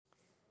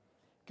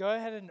Go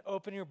ahead and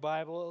open your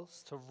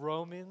Bibles to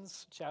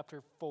Romans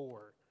chapter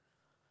 4.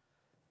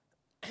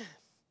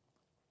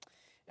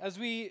 As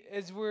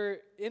we're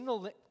in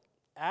the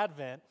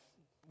Advent,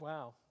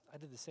 wow, I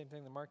did the same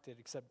thing that Mark did,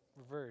 except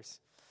reverse.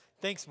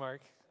 Thanks,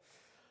 Mark.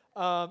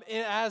 And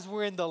as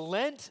we're in the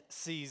Lent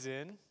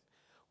season,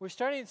 we're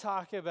starting to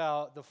talk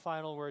about the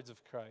final words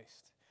of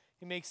Christ.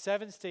 He makes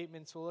 7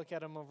 statements. We'll look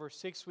at them over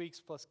 6 weeks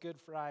plus Good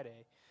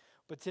Friday.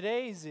 But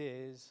today's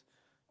is,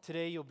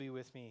 today you'll be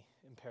with me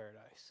in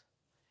paradise.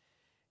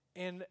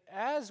 And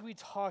as we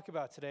talk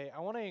about today, I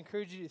want to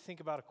encourage you to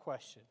think about a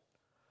question.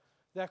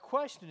 That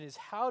question is,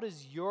 how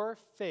does your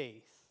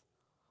faith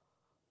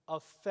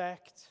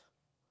affect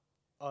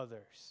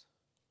others?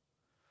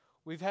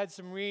 We've had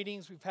some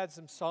readings, we've had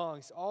some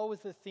songs, all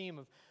with the theme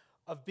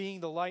of being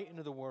the light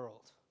into the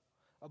world,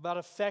 about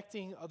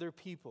affecting other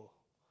people.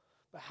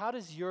 But how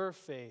does your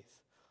faith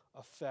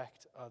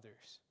affect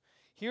others?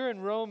 Here in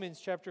Romans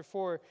chapter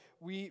 4,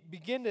 we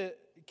begin to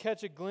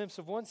catch a glimpse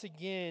of, once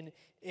again,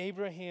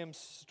 Abraham's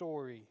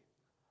story.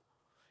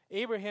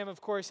 Abraham, of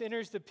course,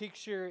 enters the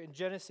picture in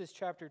Genesis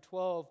chapter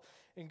 12,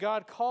 and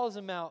God calls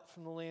him out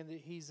from the land that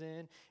he's in,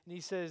 and he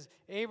says,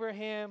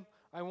 Abraham,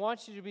 I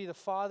want you to be the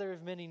father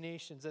of many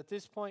nations. At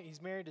this point,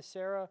 he's married to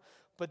Sarah,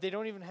 but they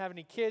don't even have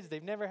any kids.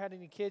 They've never had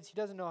any kids. He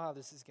doesn't know how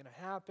this is going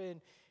to happen,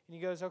 and he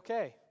goes,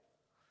 okay.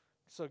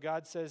 So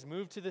God says,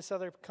 move to this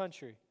other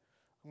country.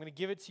 I'm going to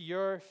give it to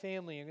your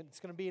family, and it's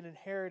going to be an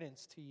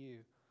inheritance to you.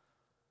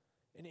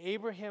 And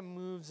Abraham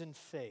moves in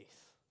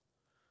faith.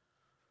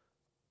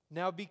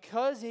 Now,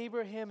 because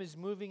Abraham is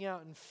moving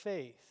out in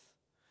faith,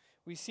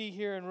 we see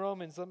here in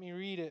Romans, let me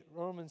read it,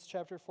 Romans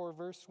chapter 4,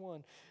 verse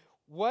 1.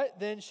 What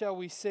then shall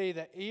we say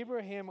that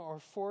Abraham our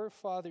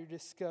forefather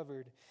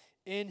discovered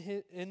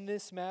in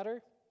this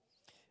matter?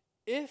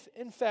 If,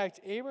 in fact,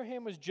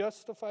 Abraham was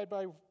justified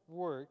by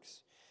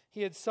works,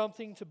 he had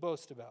something to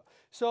boast about.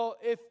 So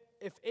if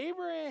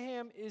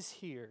Abraham is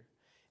here,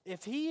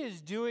 if he is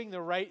doing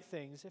the right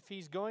things, if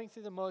he's going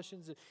through the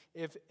motions,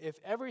 if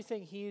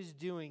everything he is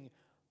doing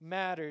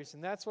matters,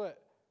 and that's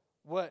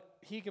what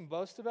he can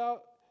boast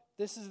about,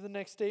 this is the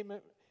next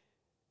statement.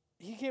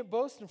 He can't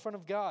boast in front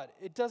of God.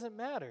 It doesn't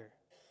matter.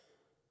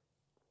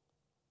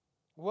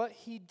 What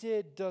he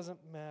did doesn't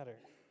matter.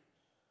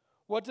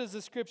 What does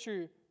the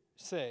scripture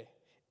say?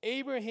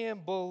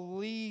 Abraham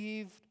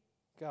believed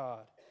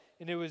God,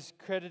 and it was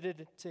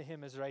credited to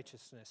him as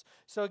righteousness.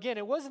 So again,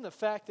 it wasn't the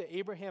fact that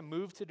Abraham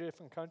moved to a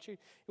different country.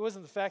 It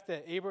wasn't the fact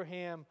that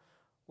Abraham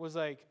was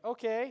like,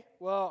 okay,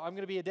 well, I'm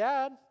going to be a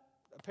dad.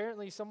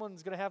 Apparently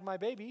someone's going to have my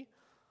baby.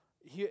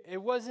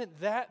 It wasn't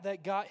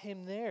that got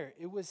him there.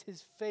 It was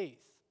his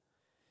faith.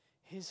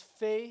 His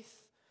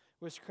faith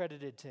was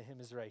credited to him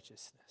as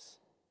righteousness.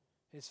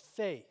 His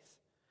faith.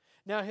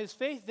 Now his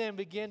faith then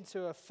began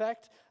to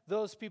affect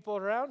those people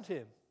around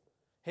him.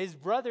 His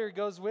brother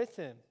goes with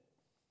him.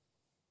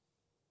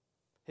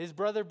 His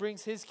brother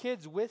brings his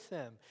kids with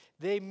them.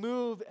 They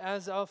move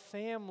as a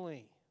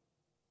family.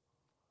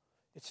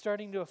 It's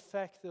starting to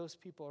affect those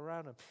people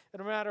around him.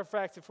 And a matter of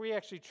fact, if we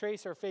actually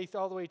trace our faith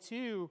all the way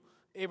to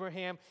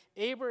Abraham,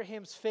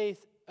 Abraham's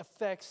faith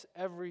affects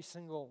every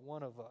single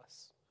one of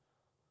us.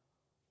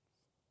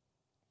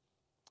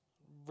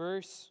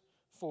 Verse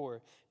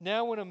 4.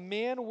 Now when a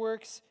man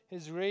works,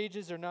 his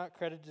wages are not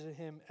credited to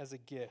him as a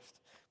gift,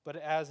 but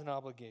as an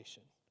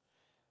obligation.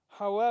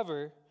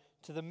 However,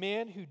 to the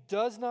man who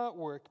does not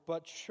work,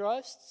 but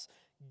trusts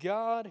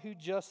God who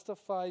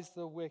justifies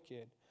the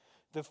wicked,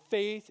 the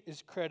faith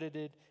is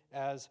credited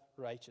as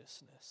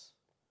righteousness.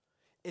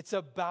 It's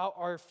about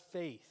our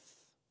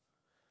faith.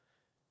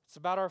 It's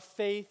about our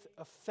faith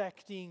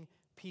affecting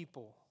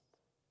people.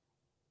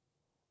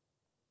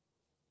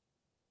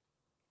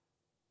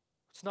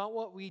 It's not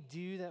what we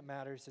do that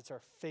matters, it's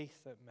our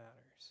faith that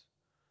matters.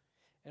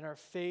 And our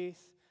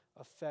faith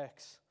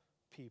affects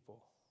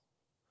people.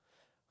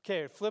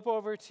 Okay, flip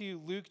over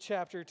to Luke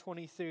chapter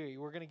 23.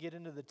 We're going to get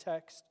into the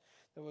text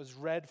that was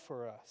read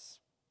for us.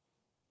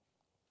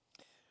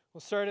 We'll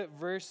start at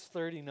verse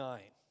 39.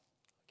 I'll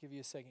give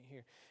you a second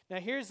here. Now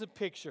here's the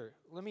picture.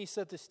 Let me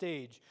set the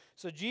stage.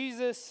 So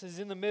Jesus is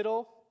in the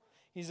middle.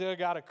 He's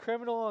got a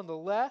criminal on the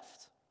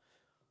left.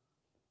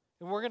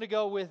 And we're going to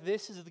go with,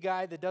 this is the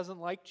guy that doesn't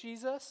like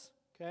Jesus.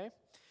 Okay.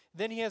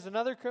 Then he has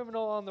another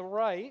criminal on the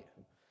right.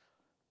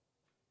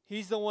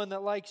 He's the one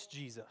that likes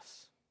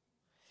Jesus.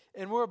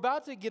 And we're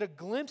about to get a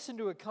glimpse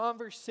into a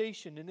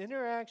conversation, an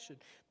interaction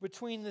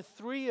between the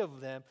three of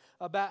them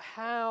about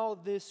how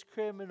this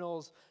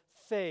criminal's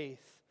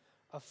faith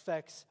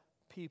affects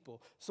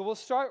people. So we'll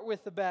start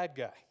with the bad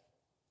guy.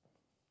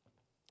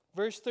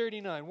 Verse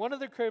 39, one of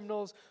the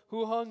criminals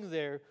who hung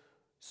there,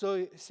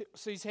 so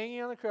he's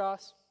hanging on the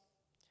cross.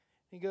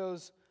 He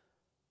goes,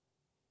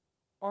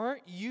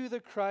 aren't you the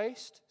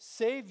Christ?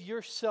 Save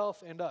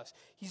yourself and us.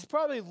 He's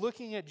probably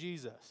looking at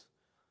Jesus.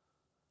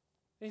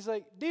 And he's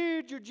like,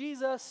 dude, you're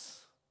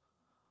Jesus.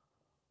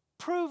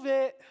 Prove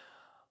it.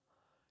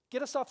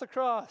 Get us off the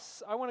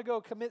cross. I want to go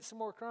commit some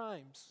more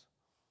crimes.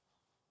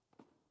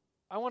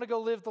 I want to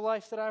go live the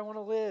life that I want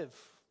to live.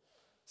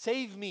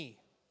 Save me.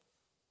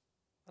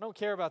 I don't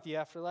care about the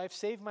afterlife.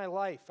 Save my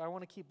life. I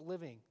want to keep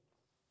living.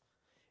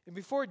 And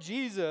before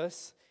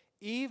Jesus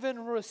even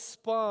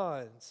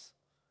responds,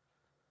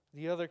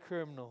 the other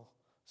criminal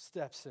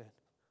steps in.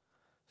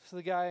 So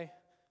the guy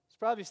is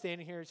probably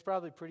standing here. He's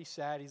probably pretty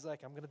sad. He's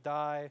like, I'm going to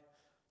die.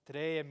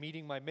 Today I'm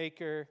meeting my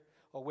maker.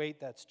 Oh, wait,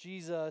 that's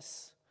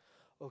Jesus.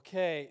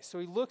 Okay, so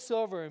he looks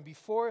over, and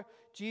before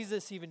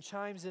Jesus even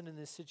chimes in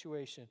this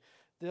situation,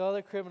 the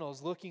other criminal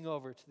is looking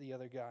over to the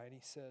other guy, and he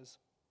says,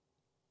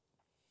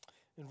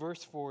 in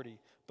verse 40,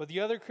 but the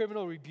other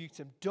criminal rebukes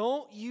him,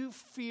 don't you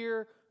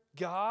fear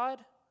God?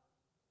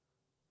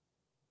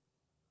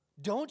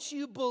 Don't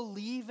you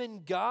believe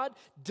in God?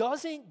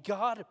 Doesn't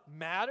God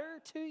matter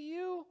to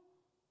you?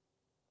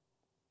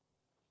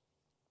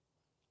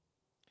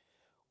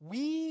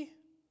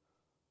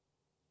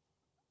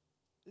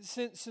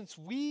 Since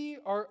we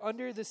are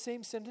under the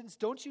same sentence,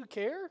 don't you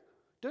care?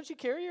 Don't you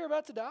care you're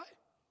about to die?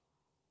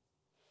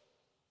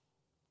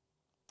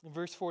 In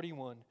verse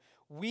 41,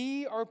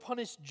 we are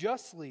punished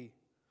justly,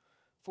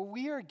 for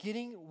we are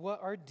getting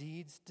what our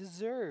deeds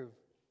deserve.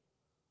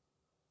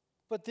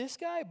 But this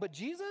guy, but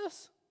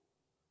Jesus,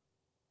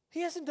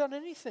 he hasn't done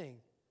anything.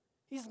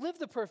 He's lived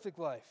the perfect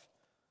life.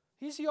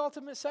 He's the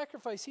ultimate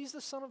sacrifice. He's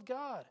the Son of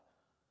God.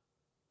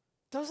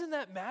 Doesn't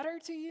that matter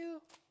to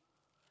you?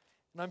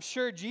 And I'm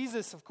sure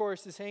Jesus, of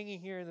course, is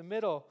hanging here in the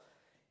middle.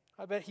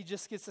 I bet he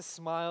just gets a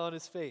smile on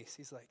his face.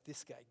 He's like,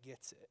 this guy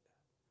gets it.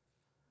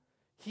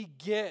 He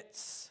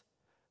gets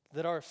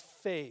that our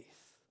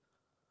faith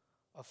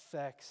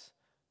affects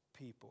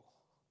people.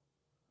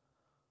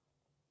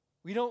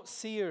 We don't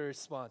see a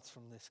response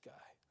from this guy.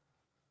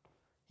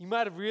 He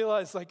might have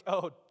realized, like,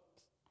 oh,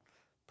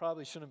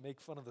 probably shouldn't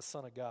make fun of the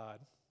Son of God.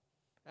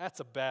 That's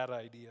a bad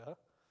idea.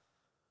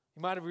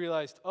 He might have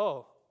realized,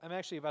 oh, I'm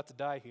actually about to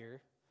die here.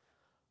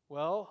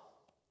 Well,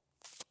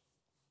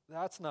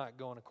 that's not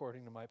going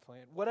according to my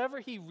plan. Whatever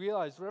he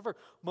realized, whatever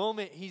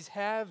moment he's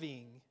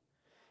having,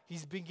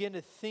 he's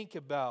beginning to think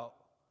about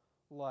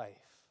life.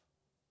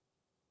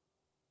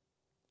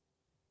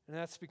 And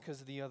that's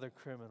because of the other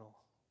criminal.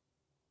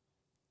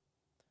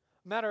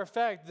 Matter of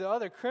fact, the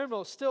other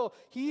criminal still,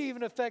 he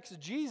even affects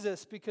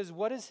Jesus, because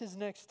what is his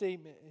next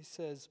statement? He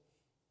says,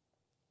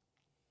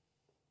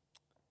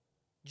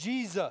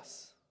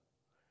 Jesus,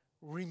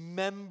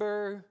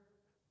 remember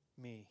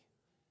me.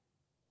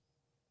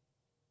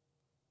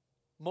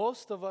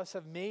 Most of us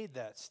have made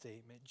that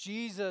statement.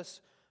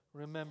 Jesus,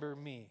 remember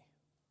me.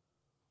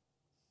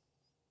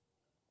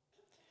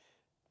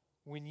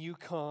 When you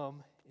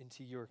come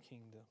into your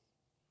kingdom.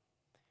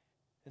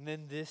 And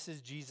then this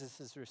is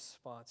Jesus'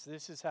 response.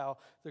 This is how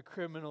the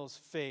criminal's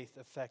faith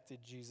affected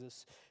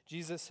Jesus.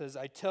 Jesus says,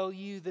 I tell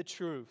you the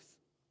truth.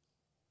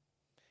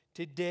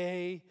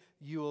 Today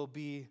you will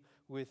be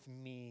with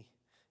me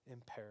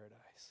in paradise.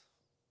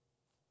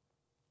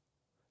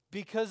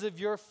 Because of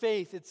your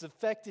faith, it's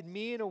affected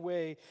me in a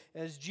way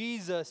as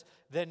Jesus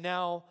that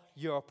now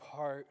you're a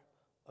part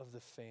of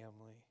the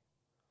family.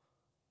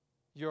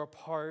 You're a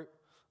part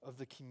of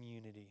the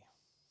community.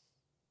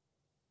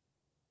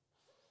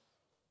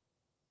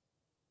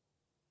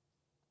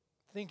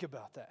 Think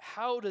about that.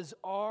 How does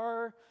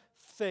our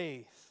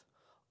faith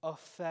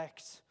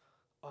affect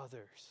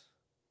others?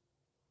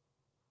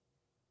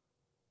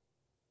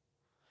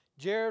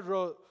 Jared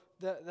wrote,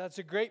 that's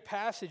a great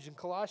passage in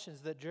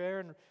Colossians that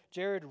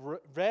Jared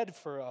read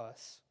for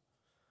us.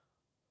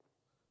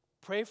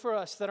 Pray for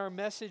us that our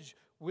message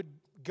would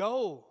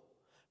go.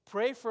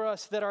 Pray for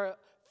us that our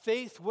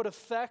faith would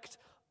affect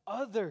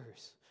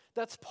others.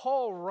 That's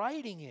Paul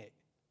writing it.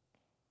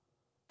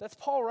 That's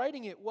Paul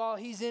writing it while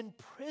he's in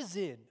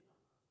prison.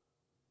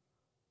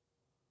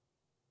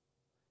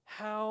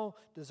 How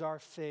does our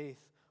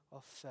faith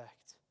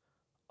affect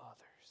others?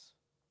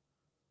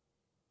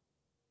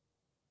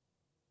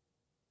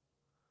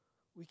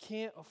 We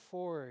can't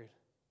afford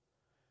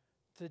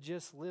to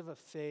just live a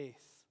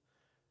faith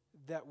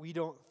that we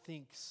don't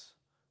think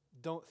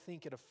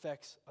it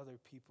affects other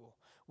people.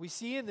 We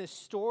see in this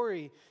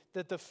story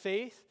that the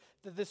faith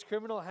that this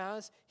criminal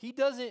has, he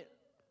doesn't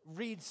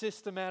read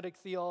systematic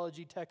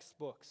theology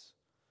textbooks.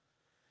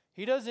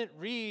 He doesn't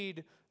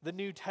read the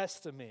New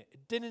Testament.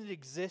 It didn't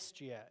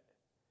exist yet.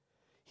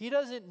 He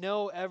doesn't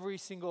know every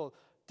single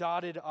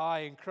dotted I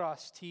and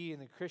crossed T in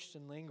the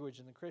Christian language,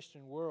 in the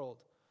Christian world.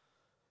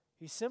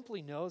 He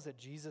simply knows that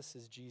Jesus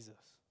is Jesus.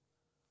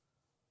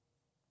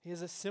 He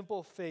has a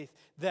simple faith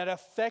that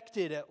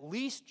affected at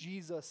least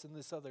Jesus and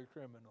this other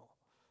criminal.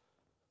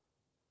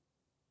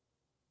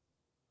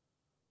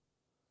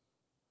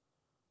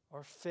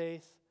 Our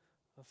faith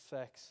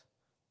affects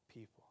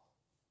people.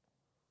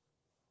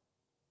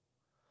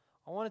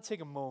 I want to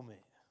take a moment,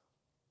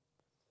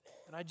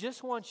 and I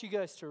just want you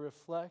guys to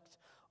reflect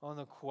on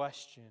the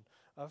question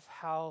of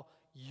how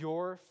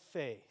your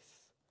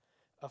faith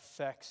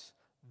affects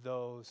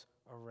those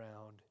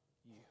around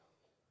you.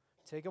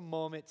 Take a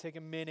moment, take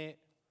a minute,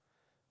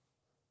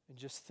 and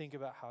just think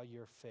about how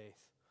your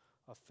faith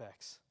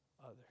affects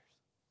others.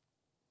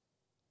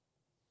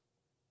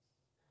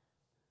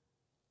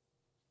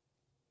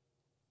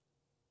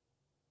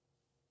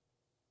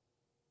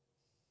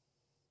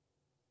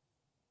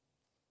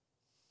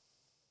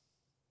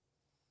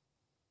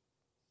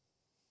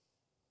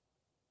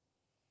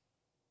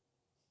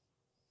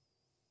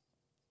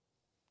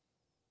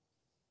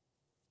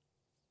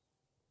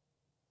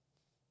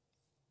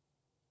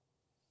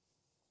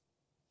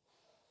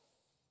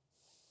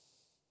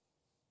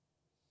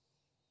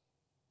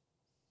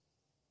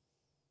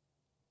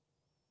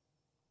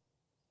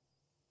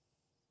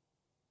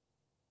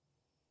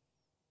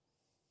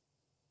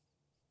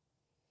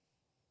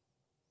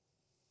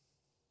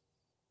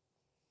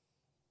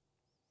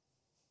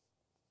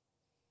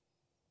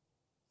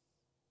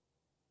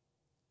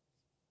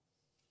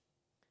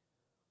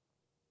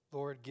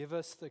 Lord, give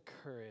us the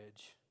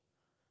courage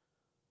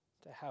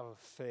to have a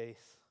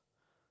faith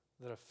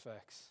that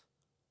affects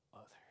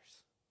others.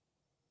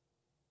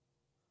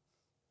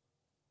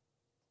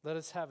 Let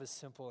us have a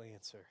simple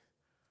answer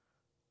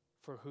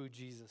for who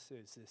Jesus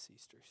is this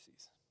Easter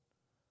season.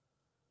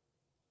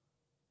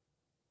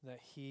 That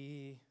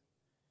he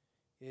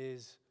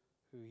is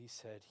who he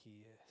said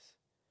he is.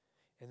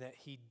 And that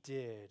he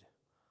did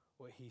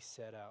what he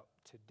set out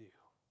to do.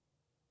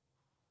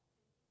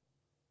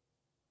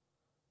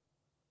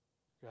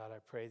 God, I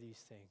pray these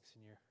things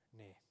in your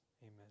name.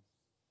 Amen.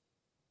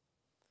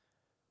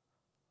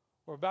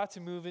 We're about to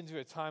move into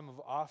a time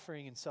of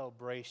offering and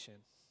celebration.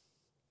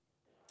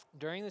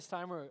 During this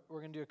time, we're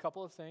going to do a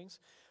couple of things.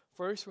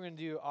 First, we're going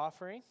to do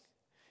offering.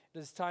 It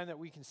is time that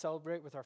we can celebrate with our